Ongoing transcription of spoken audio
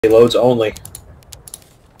Loads only.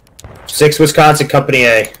 6 Wisconsin, Company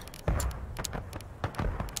A.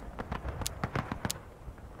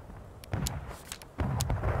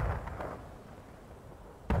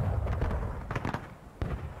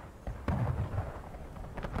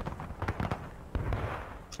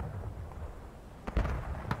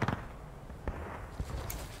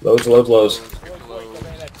 Loads, loads, loads.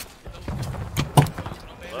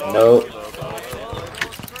 No.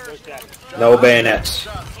 No bayonets.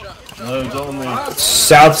 Loads only.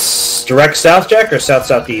 South, direct south, Jack, or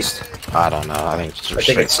south-southeast? I don't know. I think it's I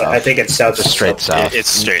straight south. I think it's south. Just straight south. It's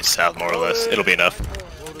straight south, more or less. It'll be enough.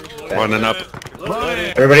 Running up.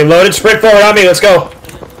 Everybody loaded, sprint forward on me, let's go!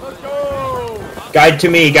 Guide to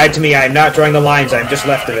me, guide to me. I'm not drawing the lines, I'm just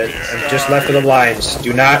left of it. I'm just left of the lines.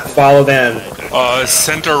 Do not follow them.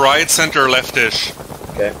 Center right, center leftish.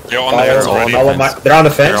 Okay. They're on the fence already. They're on the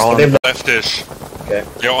fence? They're on Are they leftish. okay.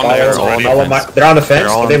 They're on the fence already. They're on the fence?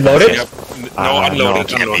 Are they loaded? Yep. No,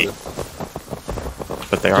 unloaded. No. Unloaded.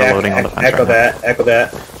 But they are Jack, loading on the fence echo right that, echo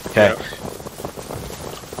that. Okay.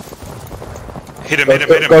 Hit him, hit him,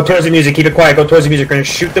 hit him. Go towards the music, keep it quiet, go towards the music. We're gonna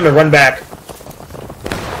shoot them and run back.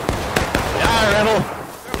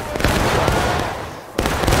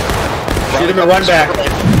 Shoot him and run back.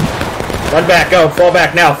 Run back, go, fall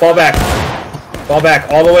back now, fall back. Fall back,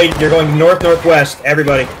 all the way, you're going north-northwest,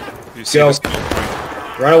 everybody. Go.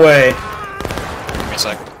 Run away. Give me a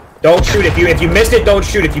sec. Don't shoot, if you missed it, don't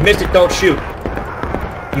shoot. If you missed it, don't shoot.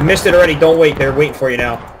 You missed it already, don't wait, they're waiting for you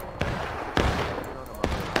now.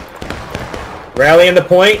 Rally at the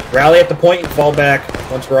point and fall back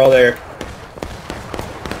once we're all there.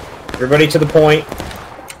 Everybody to the point.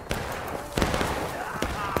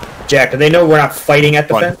 Jack, do they know we're not fighting at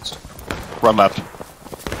the fence? Run left.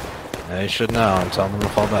 They should know. I'm telling them to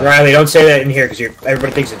fall back. Riley, don't say that in here because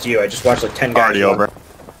everybody thinks it's you. I just watched like 10 guys. Already over.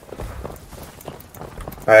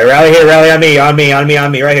 Alright, rally here, rally on me,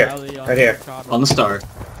 right here. Right here. On the star.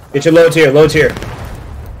 Get your loads here, loads here.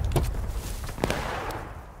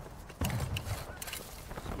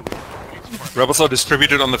 Rebels are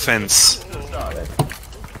distributed on the fence.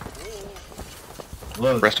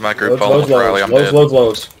 Rest of my group Loads, follow loads, with Riley. I'm loads, dead. loads,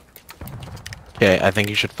 loads. Okay, I think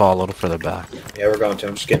you should fall a little further back. Yeah, we're going to.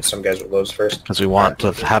 I'm just getting some guys with loads first. Because we want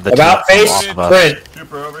to have the About team face, off of us. sprint.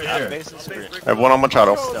 Super over here. I have one on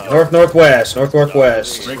Machado. North-northwest,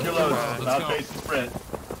 north-northwest. Break your loads. About face and sprint.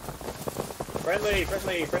 Friendly,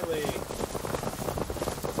 friendly, friendly.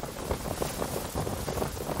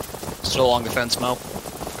 Still along the fence, Mo.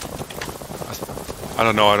 I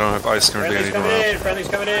don't know, I don't have ice currently. Friendly's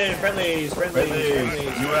coming in, friendly's,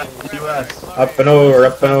 friendly's. US. Up and over,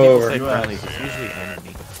 up and over.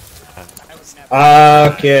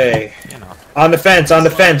 Okay. On the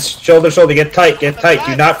fence, shoulder to shoulder, get tight,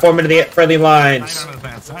 do not form into the friendly lines.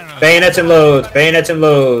 Bayonets and loads, bayonets and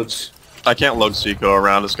loads. I can't load Seco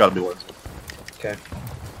around, it's gotta be worth it. Okay.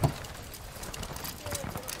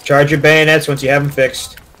 Charge your bayonets once you have them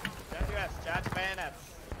fixed. Charge your bayonets.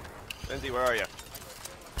 Lindsay, where are you?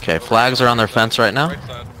 Okay, flags are on their fence right now.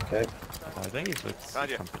 Okay. I think it's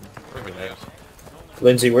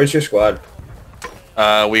Lindsay, where's your squad?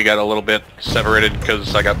 We got a little bit separated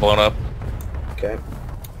because I got blown up. Okay.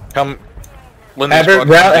 Come, Lindsay's Have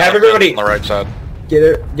squad, everybody on the right side.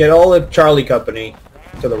 get all of Charlie Company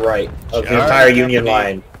to the right of the entire Union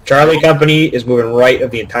line. Charlie Company is moving right of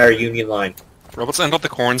the entire Union line. Rebels end up the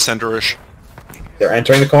corn center-ish. They're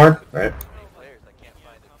entering the corn, right?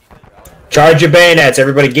 Charge your bayonets,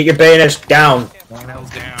 everybody. Get your bayonets down.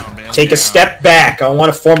 Take a step back. I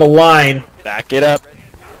want to form a line. Back it up.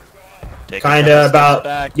 Kind of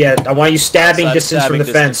about, yeah, I want you stabbing distance from the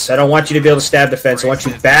fence. I don't want you to be able to stab the fence. I want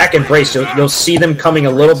you back and brace. You'll see them coming a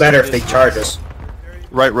little better if they charge us.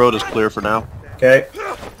 Right road is clear for now. Okay?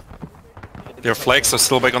 Their flags are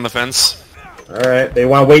still back on the fence. Alright, they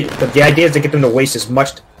want to wait. But the idea is to get them to waste as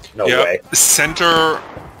much... No Yeah, way. center...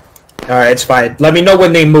 Alright, it's fine. Let me know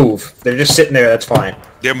when they move. They're just sitting there, that's fine.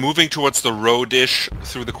 They're moving towards the road-ish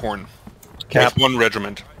through the corn. Cap. With one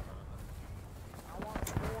regiment.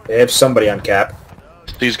 They have somebody on cap.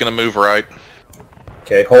 He's gonna move right.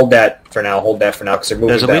 Okay, hold that for now, because they're moving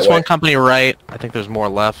There's at that least way. one company right. I think there's more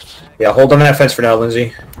left. Yeah, hold on that fence for now,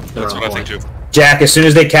 Lindsay. That's what I think too. Jack, as soon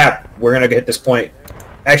as they cap, we're gonna hit this point.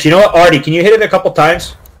 Actually, you know what, Artie, can you hit it a couple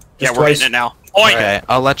times? Yeah, Just we're twice? hitting it now. Okay,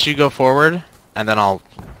 I'll let you go forward, and then I'll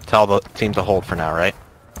tell the team to hold for now, right?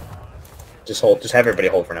 Just hold. Just have everybody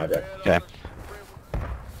hold for now, Jack. Okay.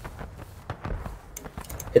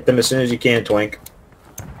 Hit them as soon as you can, Twink.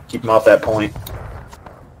 Keep them off that point.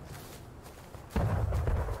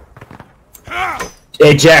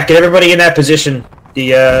 Hey, Jack, get everybody in that position.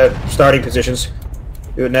 The starting positions.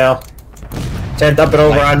 Do it now. 10th, up and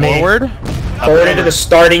over on me. Forward. Forward into the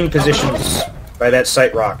starting positions by that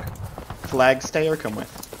sight rock. Flag stay or come with?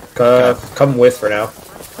 Come with for now.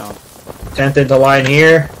 Oh. 10th into line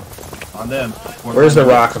here. On them. Where's the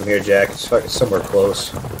rock from here, Jack? It's fucking somewhere close.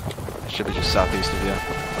 Should be just southeast of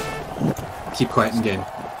you. Keep quiet in game.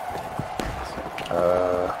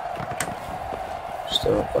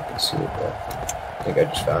 Still don't fucking see it, but I think I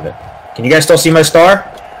just found it. Can you guys still see my star?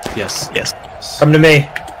 Yes. Yes. Come to me.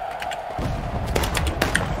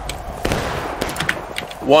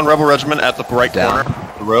 One rebel regiment at the right corner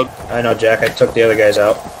of the road. I know, Jack. I took the other guys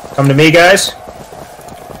out. Come to me, guys.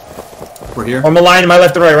 We're here. On the line to my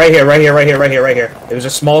left and right. Right here, right here, right here, right here, right here. It was a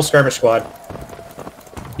small skirmish squad.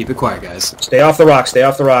 Keep it quiet, guys. Stay off the rock. Stay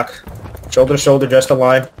off the rock. Shoulder to shoulder, just a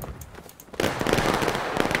line.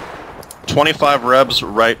 25 rebs,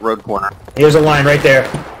 right road corner. Here's a line right there.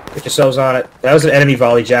 Get yourselves on it. That was an enemy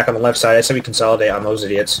volley, Jack, on the left side. I said we consolidate on those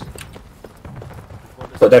idiots.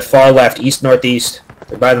 But that far left, east, northeast.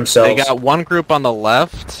 They're by themselves. They got one group on the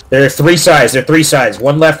left. There are three sides. There are three sides.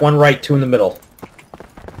 One left, one right, two in the middle.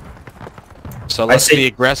 So let's say- be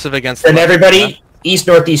aggressive against And the left. everybody, east,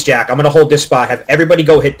 northeast, Jack. I'm going to hold this spot. Have everybody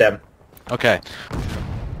go hit them. Okay.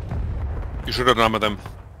 You should outnumber them.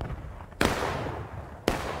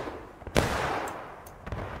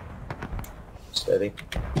 Steady.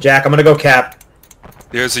 Jack, I'm going to go cap.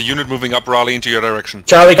 There's a unit moving up Raleigh into your direction.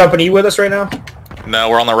 Charlie Company, you with us right now? No,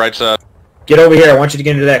 we're on the right side. Get over here. I want you to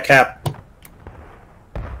get into that cap.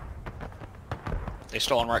 They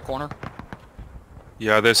still on right corner?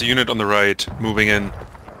 Yeah, there's a unit on the right moving in.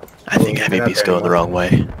 I think IVP's going the wrong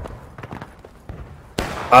way.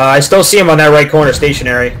 I still see him on that right corner,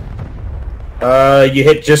 stationary. You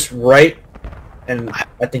hit just right, and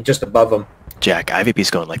I think just above him. Jack, IVP's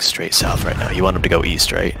going like straight south right now. You want him to go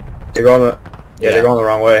east, right? They're going the... Yeah, they're going the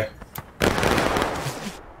wrong way.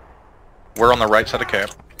 We're on the right side of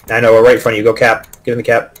cap. I know, we're right in front of you. Go cap. Get in the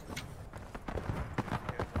cap.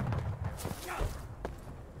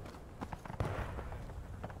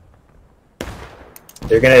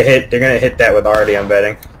 They're gonna hit that with Artie, I'm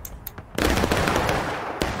betting.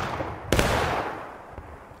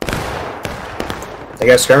 They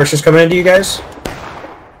got skirmishers coming into you guys?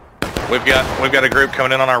 We've got a group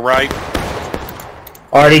coming in on our right.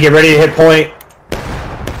 Artie, get ready to hit point.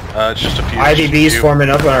 It's just a few. IVB's forming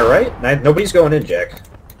up on our right. Nobody's going in, Jack.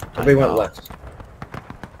 Nobody went left.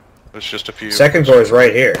 It's just a few. Second floor is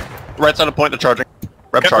right here. Right side of point, they're charging.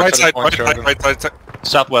 Reb Yep, charge. right side, point, right side, charging. right side.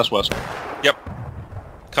 Southwest, west. Yep.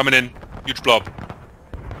 Coming in. Huge blob.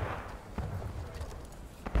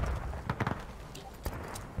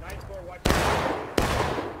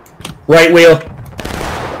 Right wheel.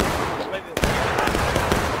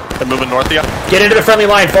 They're moving north of you. Get into the friendly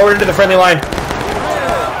line. Forward into the friendly line.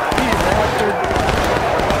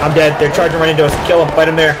 I'm dead. They're charging right into us. Kill them. Fight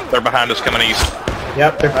them there. They're behind us coming east.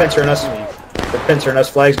 Yep, they're pincering us. They're pincering us.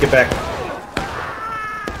 Flags, get back.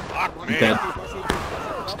 Dead.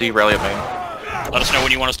 Steve, rally up, man. Let us know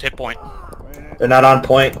when you want us to hit point. They're not on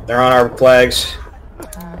point. They're on our flags.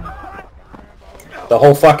 The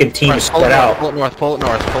whole fucking team is spread out. Pull it north, pull it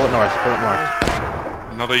north, pull it north, pull it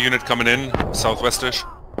north. Another unit coming in, southwestish.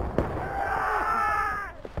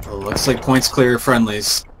 Oh, looks like points clear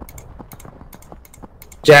friendlies.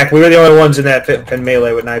 Jack, we were the only ones in that pin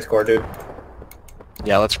melee with Ninth Corps, dude.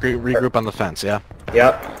 Yeah, let's regroup on the fence, yeah?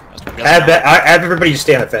 Yep. Have everybody just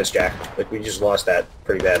stay on the fence, Jack. Like, we just lost that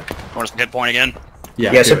pretty bad. Want us to hit point again?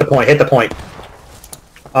 Yeah. Yes, hit the point. Hit the point.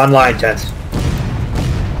 Online, 10th.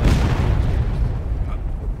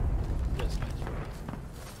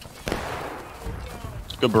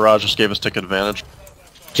 Good barrage just gave us ticket advantage.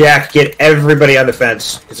 Jack, get everybody on the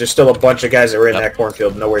fence, because there's still a bunch of guys that were in that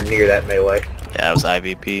cornfield nowhere near that melee. Yeah, it was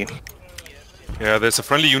IVP. Yeah, there's a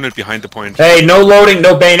friendly unit behind the point. Hey, no loading,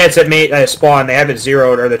 no bayonets at spawn. They have it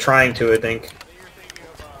zeroed, or they're trying to, I think.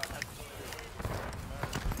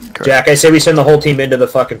 Correct. Jack, I say we send the whole team into the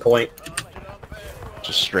fucking point.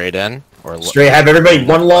 Just straight in? Or Straight, have everybody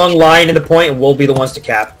one long line in the point, and we'll be the ones to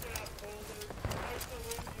cap.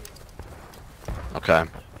 Okay.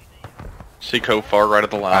 Seco far right of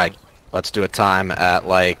the line. Alright, let's do a time at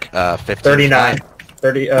like 15. 39. flat.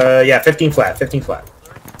 30, yeah, 15 flat, 15 flat.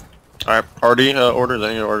 Alright, Artie, orders,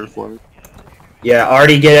 any orders for me? Yeah,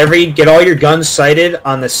 Artie, get all your guns sighted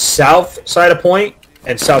on the south side of point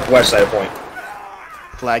and southwest side of point.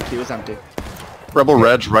 Flag queue is empty. Rebel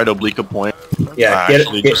Reg, right oblique of point. Yeah,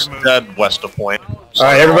 Actually, just dead west of point.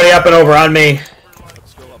 Alright, everybody up and over on me.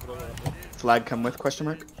 Flag come with, question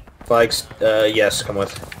mark? Flags, yes, come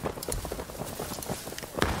with.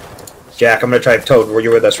 Jack, I'm gonna try Toad.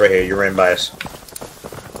 You're with us right here. You're in by us.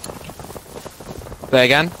 Say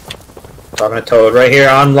again? Talking to Toad right here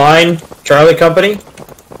online. Charlie Company.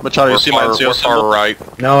 Machado, you see my NCO We're far symbol?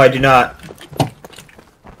 right. No, I do not.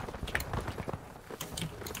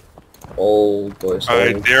 Old boys.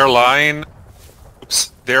 Alright, their line...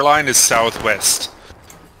 Oops, their line is southwest.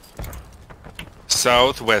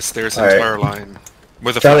 Southwest, there's an Alright. entire line.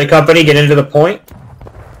 With a Charlie Company, get into the point.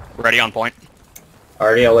 Ready on point.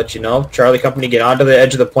 Artie, I'll let you know. Charlie Company, get onto the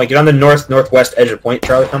edge of the point. Get on the northwest edge of the point,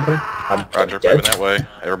 Charlie Company. I'm Roger, dead. moving that way.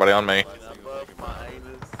 Everybody on me.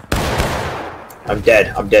 I'm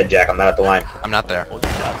dead. I'm dead, Jack. I'm not at the line. I'm not there.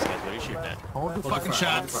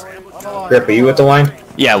 Grip, are you at the line?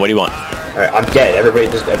 Yeah, what do you want? Alright, I'm dead. Everybody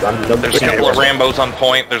just... There's a couple of Rambos on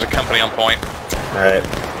point. There's a company on point. Alright.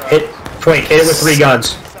 Twink, hit it with 3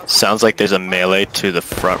 guns. Sounds like there's a melee to the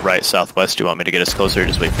front right southwest. Do you want me to get us closer or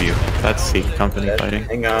just wait for you? That's C company fighting.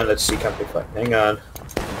 Hang on, let's see company fight. Hang on.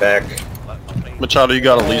 Back. Machado, you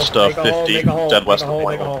got at least Make a 50 hole, make a hole, dead west make of a the hole,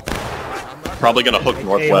 make a point. hole. Probably gonna hook Hey,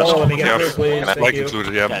 northwest. hold on, let me get Yeah, through, please. Thank Like you.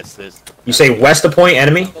 included, yeah. Yes, there's... You say west of point,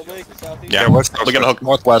 enemy? Yeah, west, probably gonna hook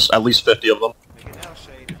northwest, at least 50 of them.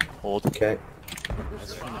 Hold. Okay.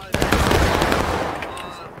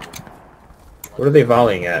 What are they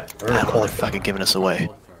volleying at? We're in I a don't know, corner. they're fucking giving us away.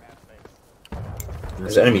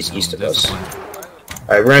 There's enemies east of us.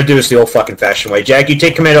 Alright, we're gonna do this the old fucking fashioned way. Jack, you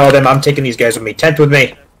take command of all of them. I'm taking these guys with me. 10th with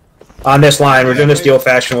me. On this line, we're doing this the old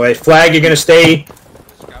fashioned way. Flag, you're gonna stay...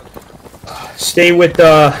 Stay with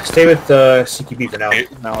CQB for now.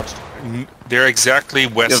 They're exactly You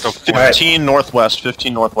west have of point. 15 northwest,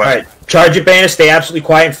 15 northwest. Alright, charge your bandits, stay absolutely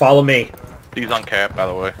quiet and follow me. He's on cap, by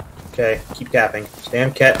the way. Okay, keep tapping. Stay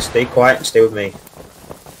on cat, stay quiet, and stay with me.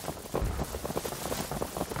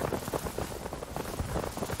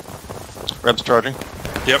 Reb's charging.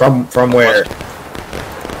 Yep. From where?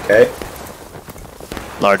 Okay.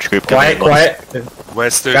 Large group coming Quiet, in. quiet.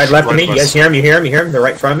 West is Guys left of me, you guys northwest. hear him? You hear him? You hear him? They're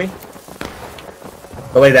right in front of me.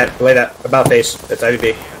 Belay that. About face. That's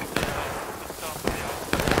IVB.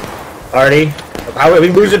 Artie. How are we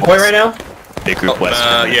losing point right now? Big group west.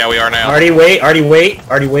 Yeah, we are now. Artie, wait.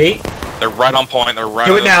 Wait. They're right on point. They're right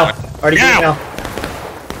Do on it now. point. Artie, do it now.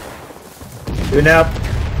 Do it now.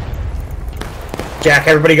 Jack,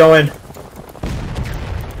 everybody go in.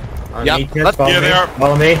 On Yep, me, 10th. let's- Follow Yeah, me. they are.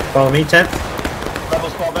 Follow me, 10th.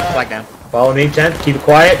 Flag down. Follow me, 10th. Keep it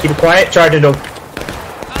quiet. Charge into him.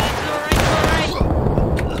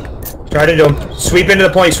 Charge into him. Sweep into the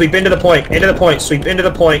point. Sweep into the point. Sweep into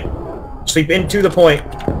the point. Sweep into the point.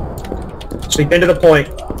 Sweep into the point.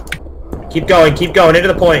 Keep going. Into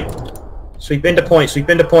the point. Sweep into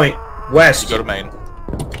point. West. Go to main.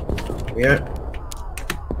 Yeah.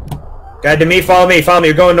 Guide to me, follow me.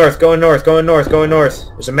 You're going north.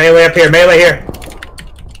 There's a melee up here. There's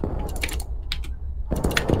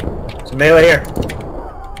a melee here.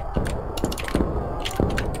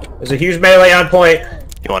 There's a huge melee on point.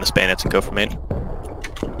 You want us bayonets and go for main?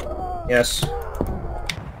 Yes.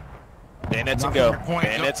 Bayonets and go.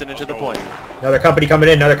 Bayonets and into the point. Another company coming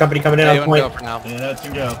in on Anyone go point. for now. Bayonets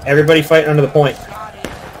and go. Everybody fighting under the point.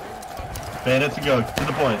 Bayonets and go. To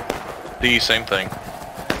the point. The same thing.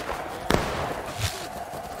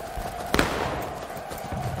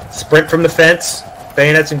 Sprint from the fence.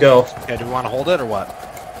 Bayonets and go. Okay, do we want to hold it or what?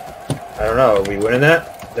 I don't know. Are we winning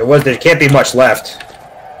that? There can't be much left.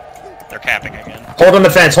 They're capping again. Hold on the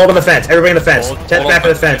fence. Everybody on the fence. 10th back of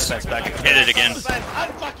the fence. Hit it again.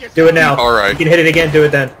 Do it now. All right. You can hit it again. Do it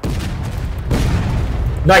then.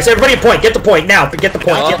 Nice. Everybody at point. Get the point now. Get the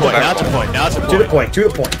point. Now Get it's a point. Now it's a point. Now it's a To the point.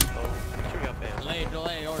 point.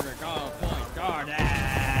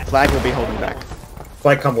 Flag will be holding back.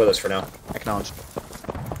 Flag, come with us for now. Acknowledged.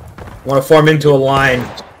 Want to form into a line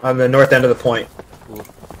on the north end of the point.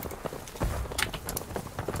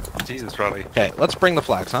 Jesus, Riley. Okay, let's bring the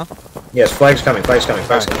flags, huh? Yes, flag's coming. Flag's coming.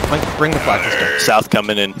 Bring the flag this time. South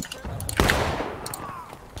coming in.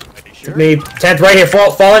 Me, 10th right here.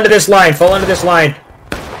 Fall into this line.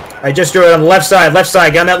 I just drew it on the left side.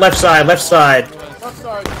 Get on that left side.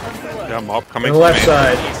 Yeah, mob On coming the from left main.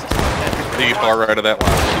 side. The far right of that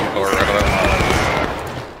line. Far right of that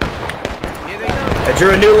I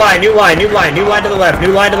drew a new line to the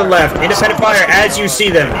left. Independent fire as you see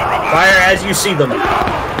them.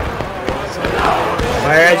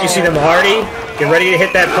 Hardy, get ready to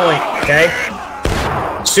hit that point, okay?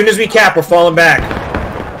 As soon as we cap, we're falling back.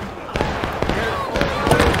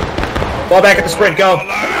 Fall back at the sprint, go.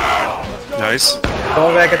 Nice.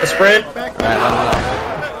 Fall back at the sprint.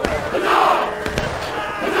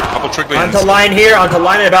 Couple trickling. Onto line here,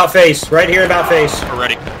 at about face. Right here, about face. We're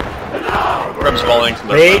ready. Reb's falling from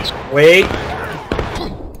their Wait. fence.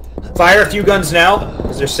 Fire a few guns now,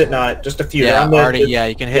 because they're sitting on it. Just a few. Yeah, On the- already. Yeah,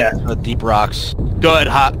 you can hit the deep rocks. Good,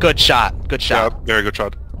 good shot. Good shot. Yeah, very good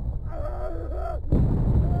shot.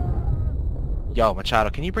 Yo, Machado,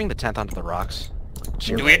 can you bring the 10th onto the rocks?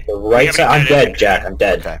 Do we, The right side. I'm dead, Jack. I'm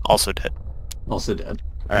dead. Okay. Also dead. Also dead.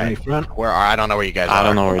 All right. front. Where are? I don't know where you guys are. I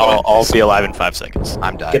don't know where I'll be alive in 5 seconds.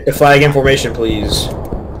 I'm done. Get the flag in formation, please.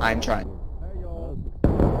 I'm trying.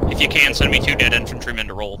 if you can, send me 2 dead infantrymen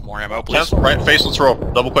to roll more ammo, please. Yes, right face, let's roll.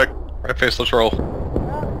 Double quick. Right face, let's roll.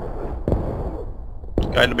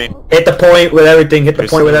 Guide to me. Hit the point with everything. Hit the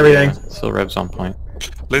point with everything. Still Reb's on point.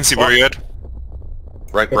 Lindsay, where are you at?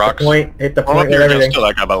 Right Hit rocks. the point. Hit the Oh, point with you're everything. still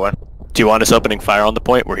that guy, by the way. Do you want us opening fire on the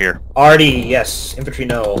point? We're here. Artie, yes. Infantry,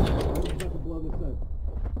 no.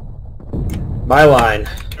 My line.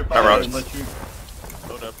 Hi, Rob.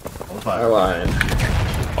 My line.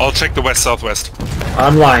 I'll check the west-southwest.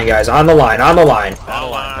 On line, guys. On the line. On the line.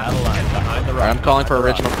 Alright, I'm calling for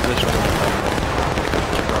original position.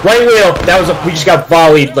 Right wheel. That was we just got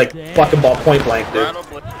volleyed like fucking ball point blank, dude.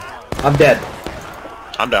 I'm dead.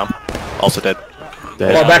 I'm down. Also dead.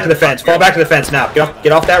 Fall back to the fence. Fall back to the fence now.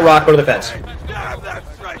 Get off that rock. Go to the fence.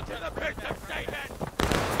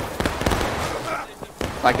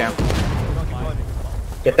 Flag down.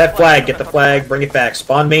 Get that flag. Get the flag. Bring it back.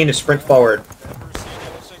 Spawn main and sprint forward.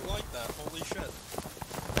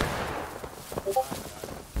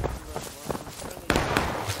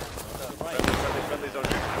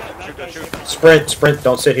 Sprint.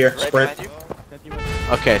 Don't sit here. Sprint.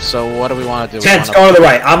 Okay, so what do we want to do? Tents, go to the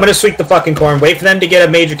right. I'm gonna sweep the fucking corn. Wait for them to get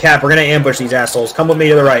a major cap. We're gonna ambush these assholes. Come with me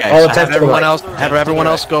to the right. Okay, All so the have tents to the everyone right. else everyone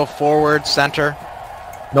else go forward, center.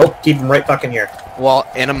 Nope, keep them right fucking here. Well,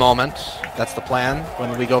 in a moment. That's the plan.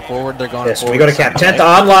 When we go forward, they're going Yes, forward. we go to cap. center, 10th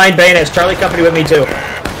right? online, bayonets. Charlie Company with me too.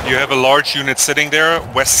 You have a large unit sitting there,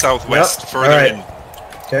 west-southwest, Yep. further Alright. in.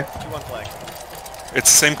 Okay. It's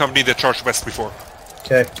the same company that charged west before.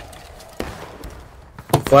 Okay.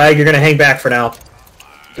 Flag, you're gonna hang back for now.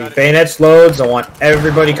 The bayonets loads. I want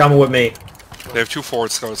everybody coming with me. They have 2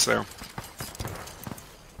 forward scouts there.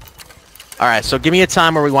 Alright, so give me a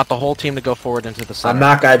time where we want the whole team to go forward into the center. I'm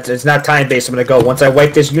not gonna. It's not time based. I'm gonna go. Once I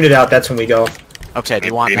wipe this unit out, that's when we go. Okay, do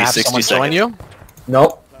you want to Maybe have 60 someone join you?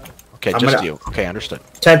 Nope. Okay, I'm just gonna- you. Okay, understood.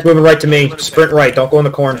 10th moving right to me. Sprint right. Don't go in the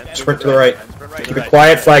corn. Sprint to the right. Keep it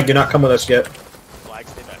quiet. Flag, do not come with us yet.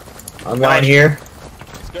 Online here.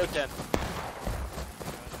 Let's go, 10.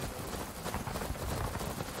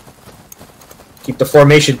 Keep the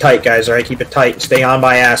formation tight, guys. All right, keep it tight. Stay on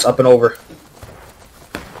my ass, up and over.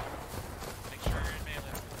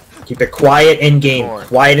 Keep it quiet in game.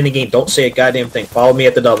 Quiet in the game. Don't say a goddamn thing. Follow me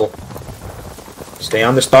at the double. Stay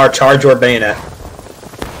on the star. Charge or bayonet.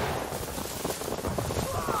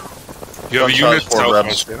 You have a unit for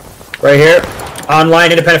southwest. rebs. Right here.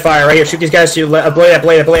 Online independent fire. Right here. Shoot these guys. To blade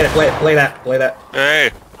that.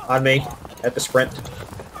 On me. At the sprint.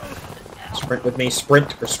 Sprint with me.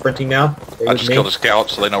 Sprint. We're sprinting now. Stay I with just me. killed a scout,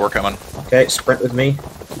 so they know we're coming. Okay, sprint with me.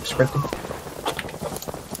 Keep sprinting.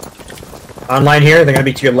 Online here, they're gonna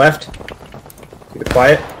be to your left. Keep it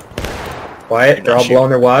quiet. Quiet, they're all blowing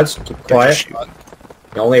their wads. Keep it quiet.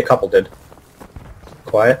 Only a couple did.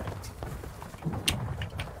 Quiet.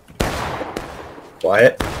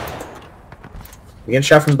 Quiet. You getting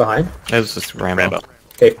shot from behind? That was just Rambo.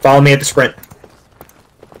 Okay, follow me at the sprint.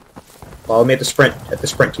 Follow me at the sprint. At the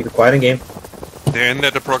sprint, keep it quiet in game. They're in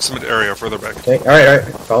that approximate area further back. Okay, alright.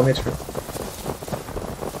 Follow me at the sprint.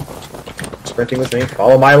 Sprinting with me.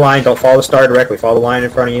 Follow my line. Don't follow the star directly. Follow the line in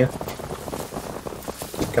front of you.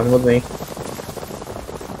 Keep coming with me.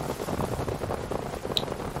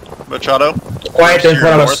 Machado. Quiet in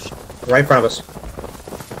front of us. Right in front of us.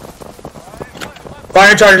 Fire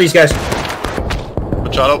and charge these guys.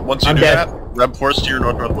 Machado, once you I'm do dead. that, Reb force to your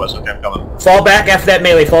north-northwest. Okay, I'm coming. Fall back after that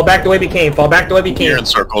melee. Fall back the way we came. Fall back the way we came. You're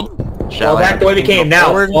encircled. Fall back the way we came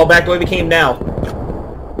now. Fall back the way we came now.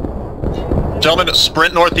 Gentlemen,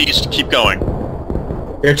 sprint northeast. Keep going.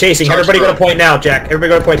 They're chasing. Charge Everybody go to through. point now, Jack. Everybody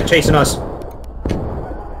go to point. They're chasing us.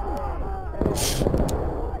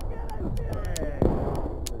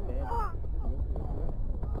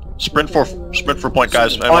 Sprint for point,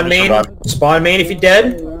 guys. Spawn Everyone main. survive. Spawn main if you're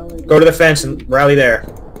dead. Go to the fence and rally there.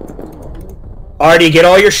 Artie, get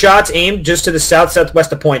all your shots aimed just to the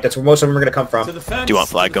south-southwest of point. That's where most of them are going to come from. Do you want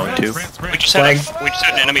flag going too? We just had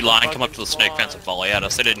an enemy line come up to the snake fence and volley at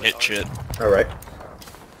us. They didn't hit shit. Alright.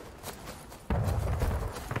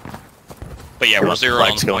 But yeah, we're zero on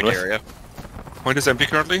Flag's the going point with. area. Point is empty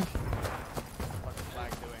currently.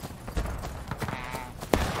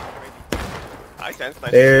 Hi, 10.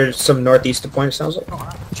 Nice. There's some northeast of point, it sounds like.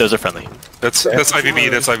 Those are friendly. That's IVB.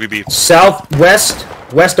 That's IVB. Southwest,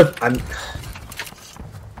 west of...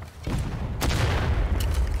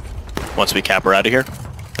 once we cap her out of here.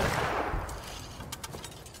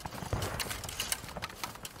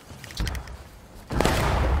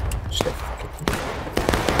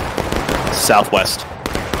 Southwest.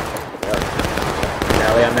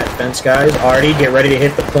 Rally on that fence, guys. Artie, get ready to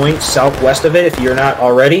hit the point southwest of it if you're not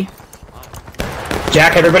already.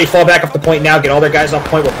 Jack, everybody fall back off the point now. Get all their guys off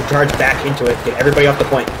point. We'll charge back into it. Get everybody off the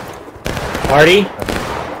point. Artie,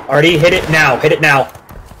 hit it now. Hit it now.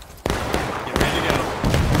 Get ready to go.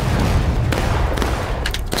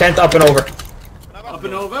 10th up and over. Up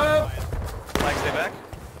and over. Flag, stay back.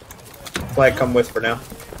 Flag come with for now.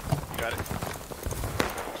 Got it.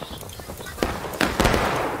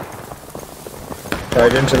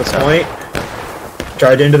 Charge into the point.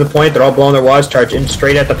 Charge into the point. They're all blowing their wads. Charge in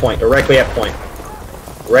straight at the point. Directly at point.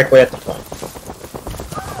 Directly at the point.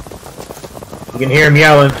 You can hear him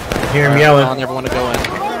yelling. You can hear him yelling. Telling everyone to go in.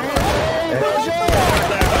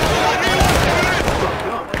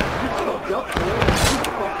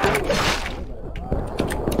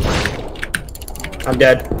 I'm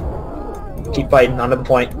dead. Keep fighting. Onto the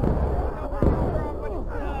point.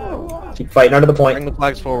 Keep fighting onto the point. Bring the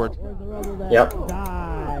flags forward. Yep.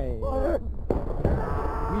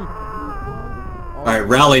 Alright,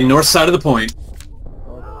 rally north side of the point.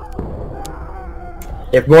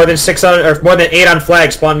 If more than 6 on, or if more than 8 on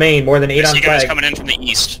flag, spawn main. More than 8 on See guys flag. coming in from the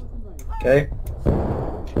east. Okay.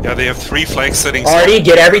 Yeah, they have 3 flag settings. Artie,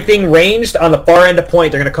 get everything ranged on the far end of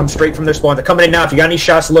point. They're gonna come straight from their spawn. They're coming in now. If you got any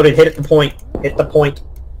shots loaded, hit at the point. Hit the point.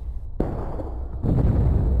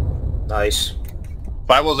 Nice.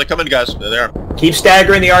 Firewalls, they come in, guys. They're there. Keep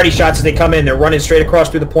staggering the Artie shots as they come in. They're running straight across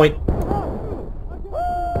through the point.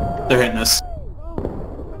 They're hitting us.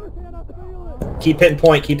 Keep hitting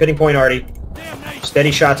point. Keep hitting point, Artie.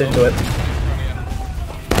 Steady shots into it.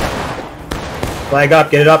 Flag up.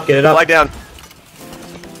 Get it up. Get it up. Flag down.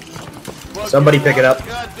 Somebody pick it up.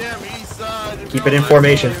 Keep it in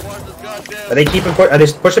formation. Are they keeping point? Are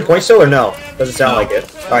they pushing point still or no? Doesn't sound like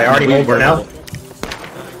it. All right, Artie, hold for now.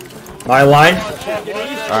 My line.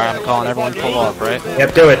 Alright, I'm calling everyone to pull off, right?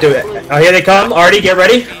 Yep, do it, do it. Oh, here they come. Artie, get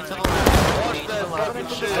ready.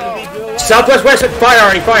 Southwest, west, fire,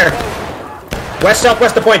 Artie, fire. West,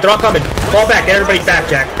 southwest, the point. They're all coming. Fall back. Get everybody back,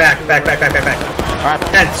 Jack. Back. Alright,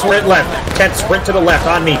 10th, sprint left. 10th, sprint to the left.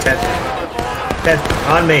 On me, 10th. 10th,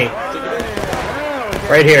 on me.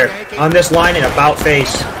 Right here. On this line and about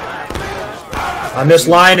face. On this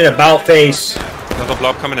line and about face. Another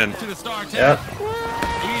blob coming in. Yep.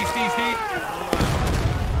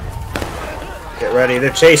 Get ready.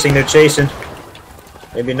 They're chasing.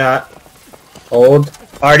 Maybe not. Hold.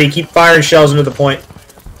 Artie, keep firing shells into the point.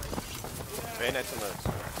 Bayonets and loads.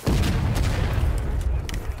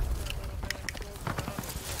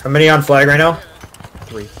 How many on flag right now?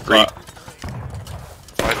 3.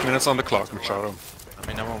 5 minutes on the clock, Machado. Let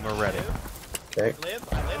me know when we're ready. Okay.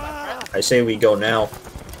 I say we go now.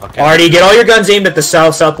 Okay. Artie, get all your guns aimed at the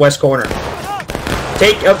southwest corner.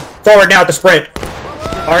 Take forward now at the sprint.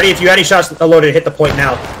 Artie, if you had any shots loaded, hit the point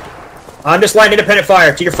now. On this line, independent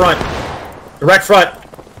fire to your front. Direct front.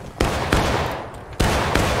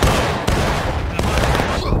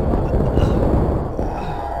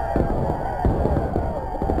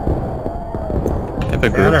 Have a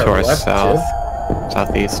group to our left, south,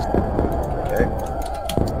 southeast. Okay.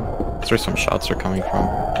 That's where some shots are coming from.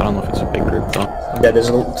 I don't know if it's a big group though. Yeah, there's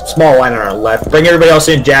a small line on our left. Bring everybody else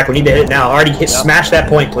in, Jack. We need to hit it now. Artie, smash that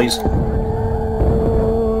point, please.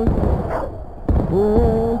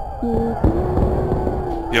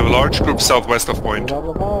 You have a large group southwest of point.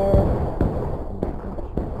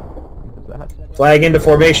 Flag into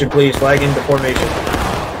formation, please. Flag into formation.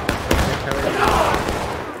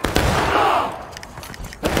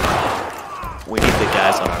 We need the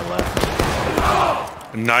guys on our left.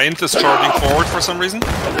 9th is charging forward for some reason.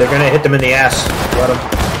 They're gonna hit them in the ass. Let them.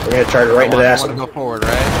 They're gonna charge right into the ass. I want to go forward,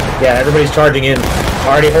 right? Yeah, everybody's charging in.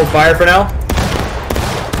 Artie, hold fire for now.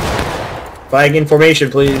 Flag in formation,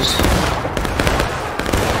 please.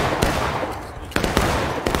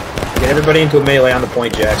 Get everybody into a melee on the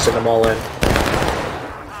point, Jack. Send them all in.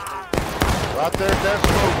 Out there, that's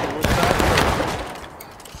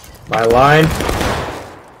My line.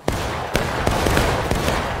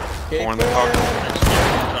 More in the clock.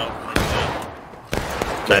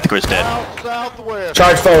 9th crew's dead. southwest.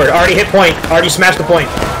 Charge forward. Artie, hit point. Artie, smash the point.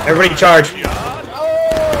 Everybody charge.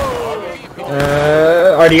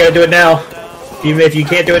 Artie, you gotta do it now. If you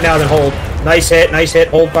can't do it now, then hold. Nice hit, nice hit.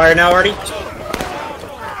 Hold fire now, Artie.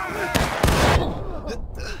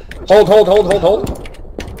 Hold.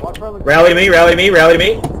 Rally to me.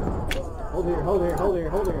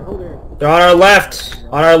 They're on our left.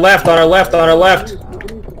 On our left.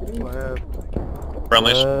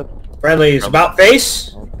 Friendlies. Friendlies, about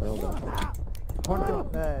face.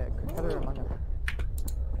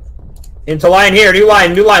 Into line here, new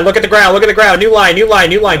line, look at the ground, new line,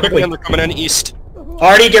 quickly. They're coming in east.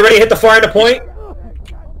 Artie, get ready to hit the far end of point.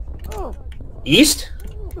 East?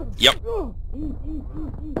 Yep.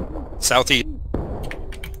 Southeast.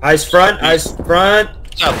 Eyes front, eyes front.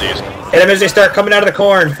 Southeast. Hit them as they start coming out of the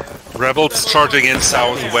corn. Rebels charging in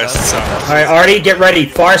southwest south. Alright, Artie, get ready.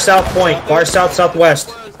 Far south point, far south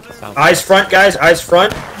southwest. Eyes front, guys, eyes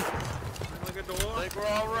front.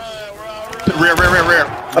 Rear.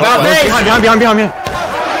 About face! Behind me.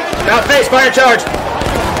 About face, fire charge!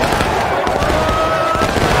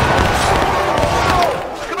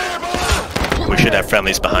 We should have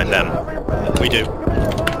friendlies behind them. We do.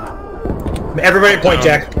 Everybody point,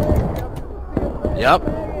 Jack. Yep.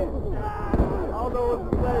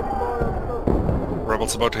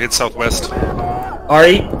 Rebels about to hit southwest.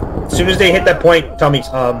 Artie, as soon as they hit that point, tell me,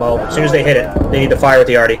 Mo, as soon as they hit it, they need to fire with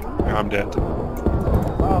the Artie. I'm dead.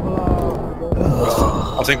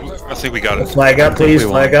 I think we got it. Flag up, please,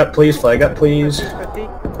 flag up, please, flag up, please.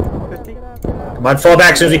 Come on, fall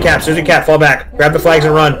back as soon as we cap, fall back. Grab the flags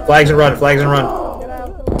and run, flags and run.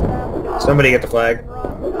 Somebody get the flag.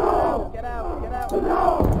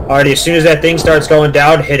 Artie, as soon as that thing starts going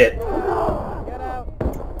down, hit it.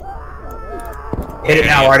 Hit it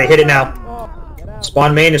now, Artie, hit it now.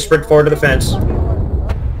 Spawn main and sprint forward to the fence.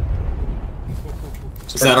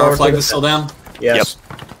 Is that our flag that's still down? Yes. Yep.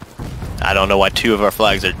 I don't know why 2 of our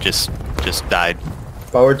flags are just died.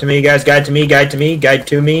 Forward to me, guys. Guide to me. 10th guide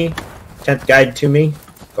to me.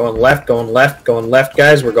 Going left,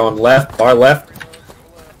 guys. We're going left, far left.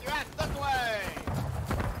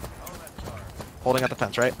 Holding at the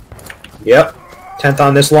fence, right? Yep. 10th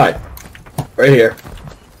on this line. Right here.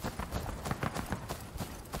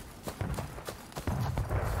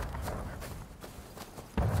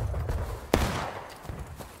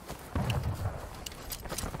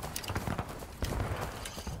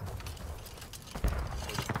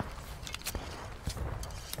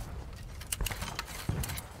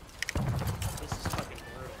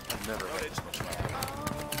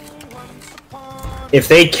 If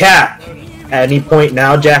they cap at any point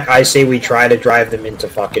now, Jack, I say we try to drive them into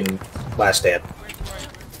fucking last stand. I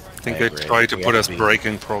think they try to put us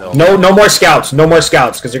breaking program. No more scouts,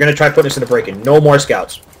 because they're gonna try putting us in the break-in. No more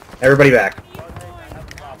scouts. Everybody back.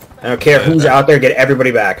 I don't care who's out there, get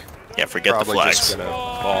everybody back. Yeah, forget Probably the flags. just gonna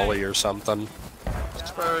volley or something.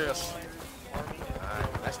 Aquarius.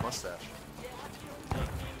 Nice mustache.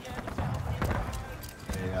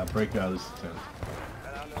 Yeah, break out this tent.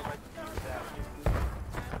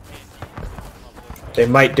 They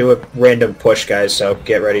might do a random push, guys, so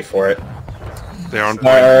get ready for it. They're on point.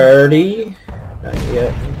 Party. Not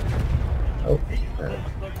yet. Oh.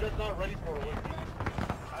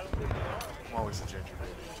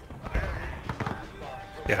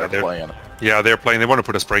 Yeah, they're playing. They want to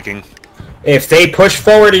put us breaking. If they push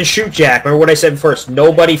forward and shoot, Jack, remember what I said first.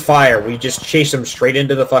 Nobody fire. We just chase them straight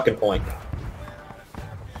into the fucking point.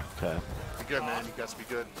 Okay. Be good, man. You guys be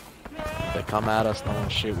good. If they come at us, no one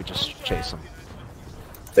shoot, we just chase them.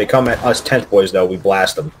 If they come at us 10th boys, though, we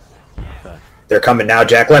blast them. Okay. They're coming now,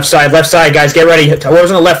 Jack. Left side, guys. Get ready. Whoever's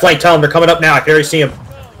on the left flank, tell them they're coming up now. I can already see them.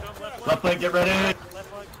 Left flank, get ready.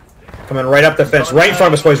 Coming right up the fence. Right in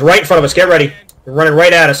front of us, boys. Right in front of us. Get ready. They're running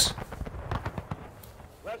right at us.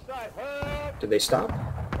 Did they stop?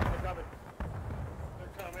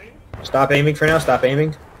 Stop aiming for now. Stop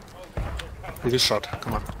aiming. We just shot.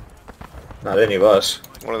 Come on. Not any of us.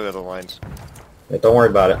 One of the other lines. Yeah, don't worry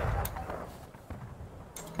about it.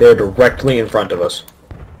 They're directly in front of us.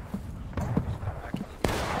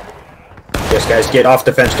 Yes, guys, get off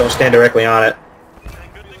the fence. Don't stand directly on it.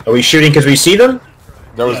 Are we shooting because we see them?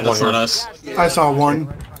 There was That's one not here. us. I saw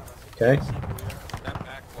one. Okay.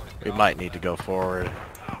 We might need to go forward.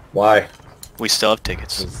 Why? We still have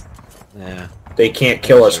tickets. Yeah, They can't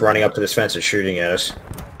kill us running up to this fence and shooting at us.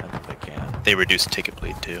 I think they can. They reduced ticket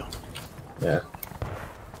bleed too. Yeah.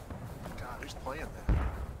 God, who's playing that?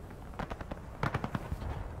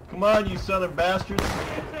 Come on, you southern bastards.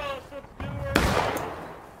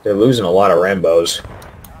 They're losing a lot of Rambos.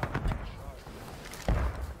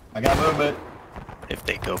 I got movement. If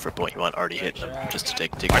they go for point, you want already hit them just to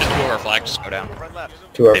take tickets. Why did 2 of our flags just go down?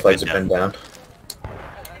 2 of our They've flags been have been down.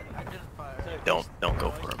 Don't go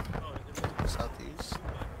for them. Southeast.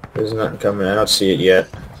 There's nothing coming. I don't see it yet.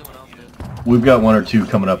 We've got 1 or 2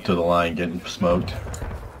 coming up to the line getting smoked.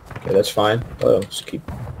 Okay, that's fine. Just keep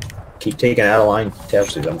taking out of line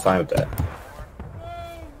tapsies. I'm fine with that.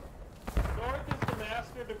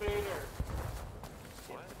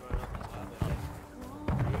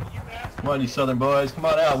 Come on, you southern boys. Come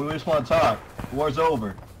on out. We just want to talk. The war's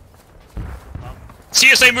over.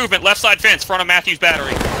 CSA movement, left side fence, front of Matthews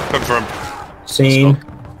Battery. Confirmed. Scene.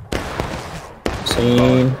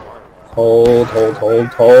 Scene. Hold.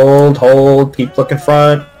 Keep looking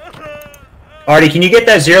front. Artie, can you get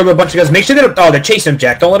that zero with a bunch of guys? Make sure they're chasing him,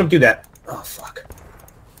 Jack. Don't let him do that. Oh, fuck.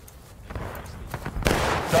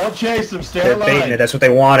 Don't chase them. Stay They're alive. baiting it. That's what they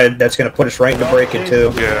wanted. That's going to put us right into break-in,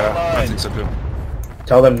 too. Yeah, I think so too.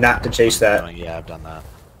 Tell them not to chase that. Oh, yeah, I've done that.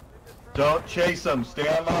 Don't chase them. Stay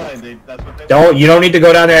online. That's what they You don't need to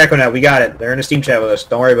go down there, Echo Net. We got it. They're in a steam chat with us.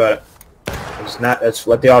 Don't worry about it. Let's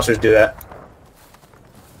let the officers do that.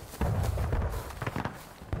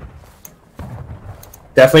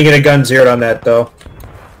 Definitely get a gun zeroed on that, though.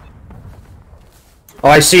 Oh,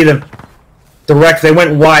 I see them. Direct. They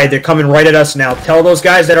went wide. They're coming right at us now. Tell those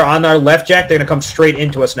guys that are on our left, Jack, they're going to come straight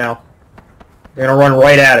into us now. They're going to run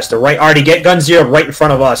right at us. They're right. Already get gun zeroed right in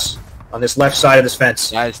front of us on this left side of this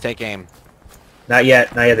fence. Guys, take aim. Not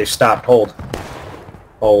yet. Not yet. They've stopped. Hold.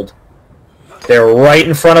 Hold. They're right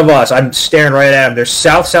in front of us. I'm staring right at them. They're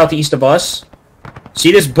southeast of us.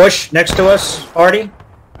 See this bush next to us, Artie?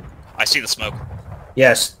 I see the smoke.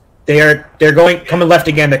 Yes. They're coming left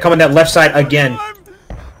again. They're coming that left side again.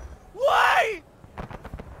 Why?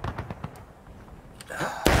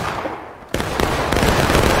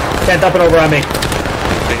 10th up and over on me.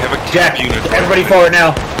 They have a Jack, unit. everybody forward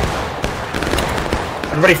now.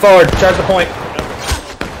 Everybody forward. Charge the point.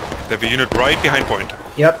 They have a unit right behind point.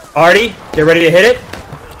 Yep. Artie, get ready to hit it.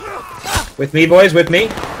 With me, boys. With me.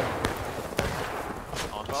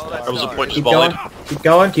 That was a point Keep volleyed. going. Keep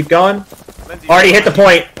going. Keep going. Artie, hit the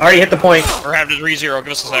point. Artie, hit the point. We're having to re-zero.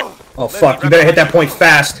 Give us a sec. Oh, fuck. You better hit that point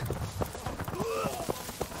fast.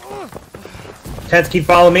 10th, keep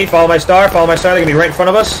following me. Follow my star. Follow my star. They're going to be right in front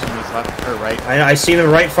of us. Left or right? I see them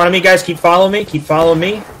right in front of me, guys. Keep following me. Keep following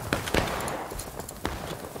me.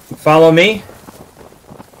 Keep following me.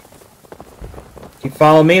 Keep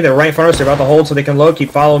following me. They're right in front of us. They're about to hold so they can load.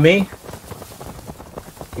 Keep following me.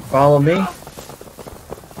 Keep following me.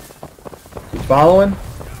 Keep following.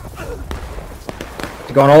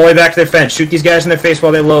 They're going all the way back to their fence. Shoot these guys in their face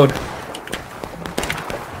while they load.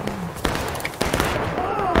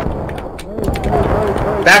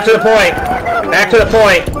 Back to the point. Back to the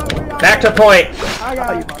point. Back to the point.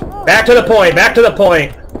 Back to the point. Back to the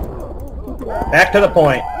point. Back to the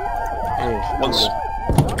point.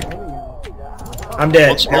 I'm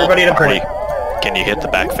dead. Everybody to point. Can you hit the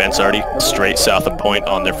back fence, Artie? Straight south of point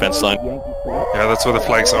on their fence line? Yeah, that's where the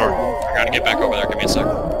flags are. I gotta get back over there. Give me a sec.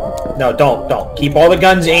 No, don't. Keep all the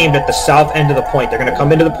guns aimed at the south end of the point. They're going to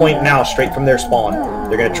come into the point now, straight from their spawn.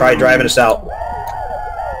 They're going to try driving us out.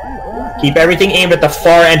 Keep everything aimed at the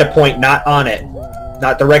far end of point, not on it.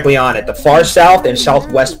 Not directly on it. The far south and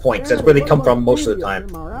southwest point, 'cause that's where they come from most of the time.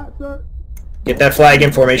 Get that flag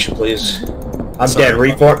in formation, please. I'm dead.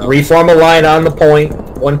 Reform a line on the point.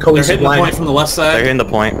 One They're cohesive hitting the line. point from the left They're side. hitting the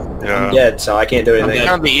point. Yeah. I'm dead, so I can't do anything. dead.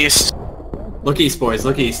 On the east. Look east, boys.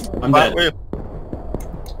 Look east. I'm dead.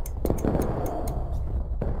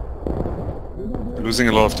 Losing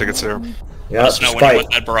a lot of tickets here. Yeah, Let us know just when you fight.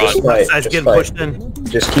 want that barrage. Just fight. Side's Just getting fight. pushed in.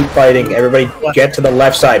 Just keep fighting. Everybody get to the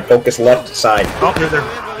left side. Focus left side. Oh,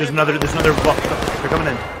 there's another. They're coming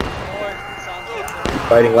in.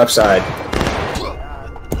 Fighting left side.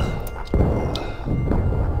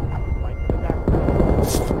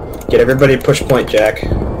 Get everybody to push point, Jack.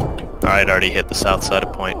 Alright, already hit the south side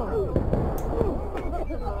of point.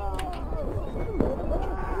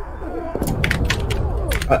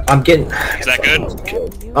 I'm getting... Is that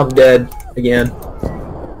good? I'm dead again.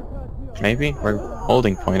 Maybe? We're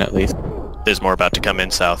holding point at least. There's more about to come in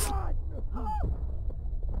south.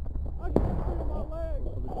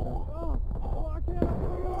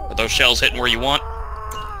 Are those shells hitting where you want?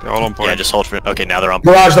 They're all on point. Yeah, just hold for... Okay, now they're on...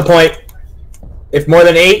 Barrage the point. If more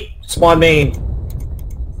than 8, spawn main.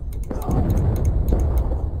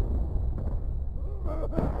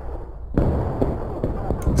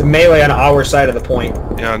 It's a melee on our side of the point.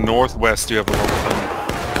 Yeah, northwest you have a lot of them.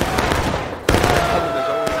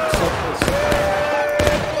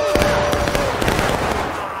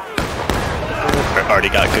 Already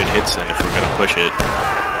got good hits in if we're gonna push it.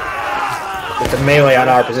 It's a melee on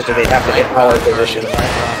our position. They have to hit our position.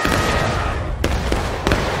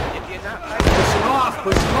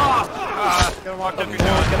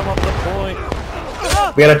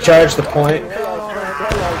 We gotta charge the point.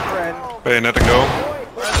 Bayonet to go.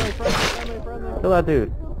 Kill that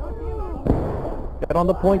dude. Get on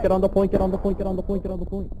the point, get on the point, get on the point, get on the point, get on the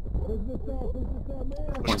point.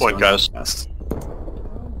 Push point, guys.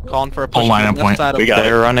 Calling for a push. line on point. We got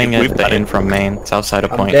They're it. running We've it got in it. from main, south side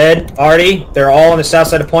of I'm point. dead. Artie, they're all on the south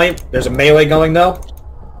side of point. There's a melee going though.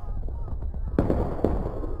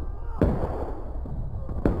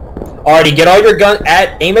 Artie, get all your guns.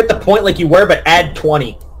 Aim at the point like you were, but add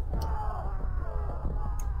 20.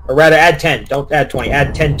 Or rather, add 10. Don't add 20.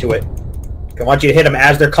 Add 10 to it. I want you to hit them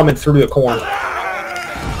as they're coming through the corn.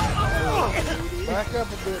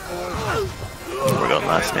 We're going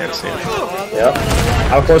last stand soon. Yep.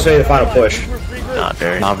 How close are you to the final push? Not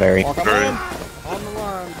very. Not very. Very.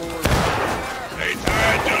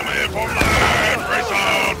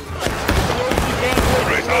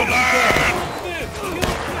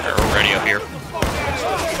 We're ready up here.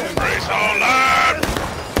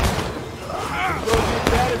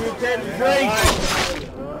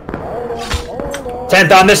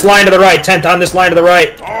 Tenth on this line to the right. 10th on this line to the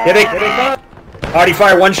right. Get it. Artie,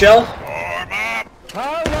 fire one shell.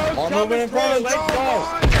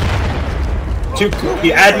 Two.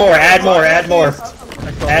 You add more. Add more. Add more.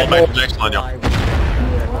 Add more. Next line, y'all.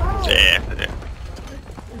 Yeah.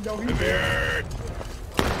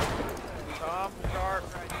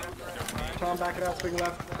 Tom, back it up, swing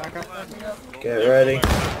left, back up. Get ready.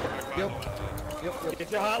 Get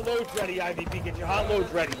your hot loads ready, IVP. Get your hot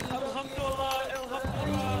loads ready.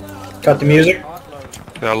 Cut the music.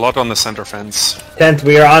 There are a lot on the center fence. 10th,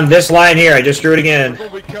 we are on this line here. I just drew it again. We'll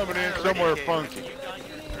be coming in somewhere funky.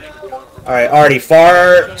 Alright, Artie,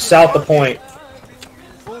 far south of point.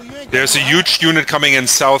 There's a huge unit coming in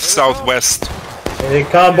south-southwest. Here they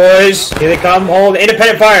come, boys. Here they come. Hold.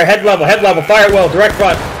 Independent fire. Head level. Head level. Fire well. Direct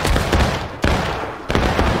front.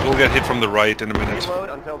 We'll get hit from the right in a minute.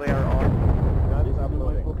 Until they are on.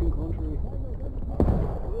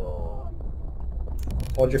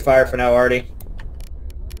 Hold your fire for now, Artie.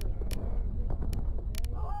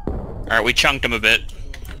 Alright, we chunked him a bit.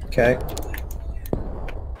 Okay.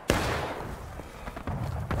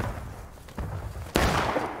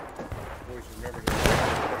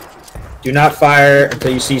 Do not fire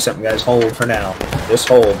until you see something, guys. Hold for now. Just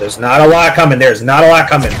hold. There's not a lot coming. There's not a lot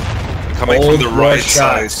coming. Coming Hold from the your right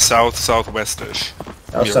side, shots. south-southwestish.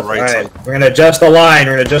 Oh, Your stuff. right Alright, side. we're gonna adjust the line.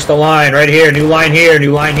 We're gonna adjust the line right here. New line here.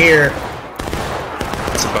 New line here.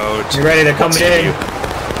 It's about... You ready to come in?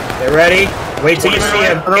 Get ready. Wait till you see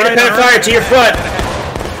him. Independent fire to your front.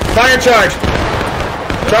 Fire charge.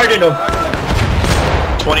 Charge into him.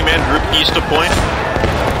 20-man group east of point.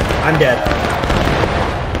 I'm dead.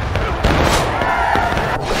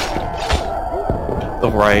 The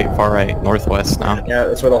right, far right, northwest now. Yeah,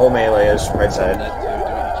 that's where the whole melee is. Right side.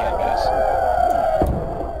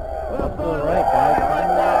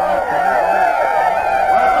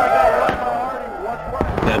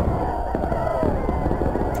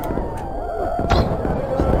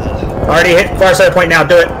 Already hit far side of point now.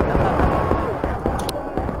 Do it.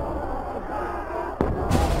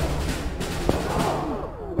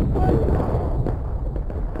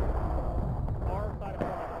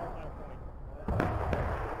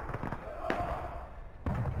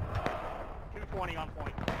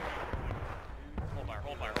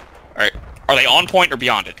 Alright, are they on point or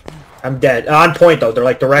beyond it? I'm dead. On point though. They're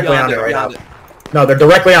like directly on it right now. No, they're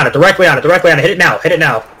directly on it. Directly on it. Directly on it. Hit it now. Hit it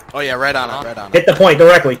now. Oh yeah, right on it, right on it. Hit the point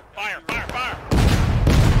directly. Fire, fire, fire!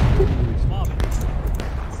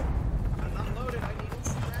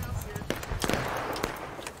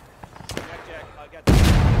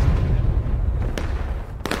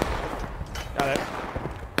 Got it.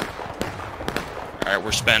 Alright,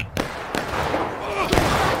 we're spent.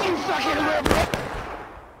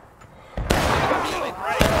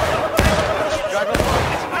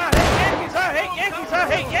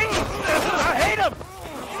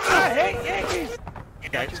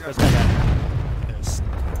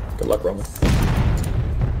 Good luck, Roman.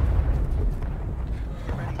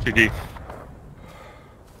 GG.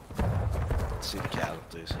 See the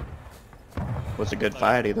casualties. Was a good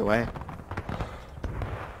fight either way.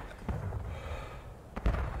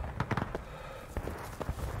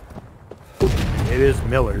 It is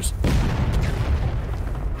Miller's.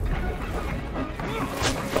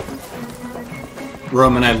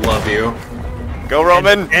 Roman, I love you. Go,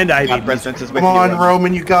 Roman! And Ivy. God, Presence is with Come you. on,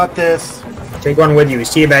 Roman, you got this. Take one with you. He's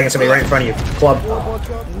teabagging somebody right in front of you. Club.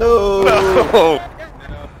 No!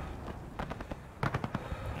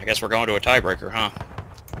 I guess we're going to a tiebreaker, huh?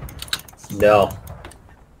 No.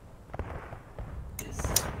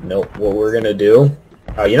 Nope. What we're gonna do?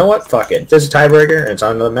 Oh, you know what? Fuck it. If this is a tiebreaker and it's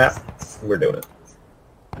on the map, we're doing it.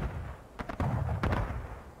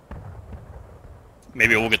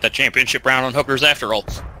 Maybe we'll get that championship round on hookers after all.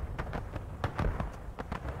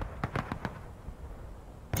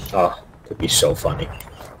 Oh, could be so funny.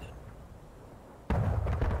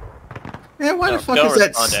 Man, why the fuck don't is that?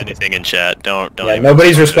 respond to anything in chat. Don't. Yeah, even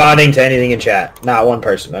nobody's responding to anything in chat. Not one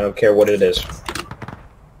person. I don't care what it is.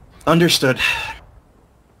 Understood.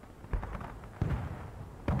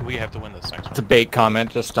 We have to win this next one. It's a bait comment,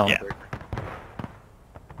 just don't. Yeah.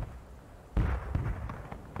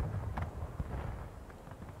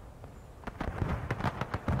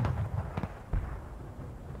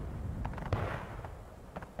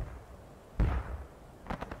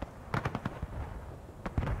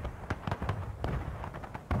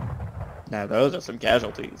 Now those are some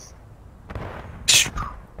casualties.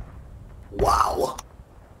 Wow.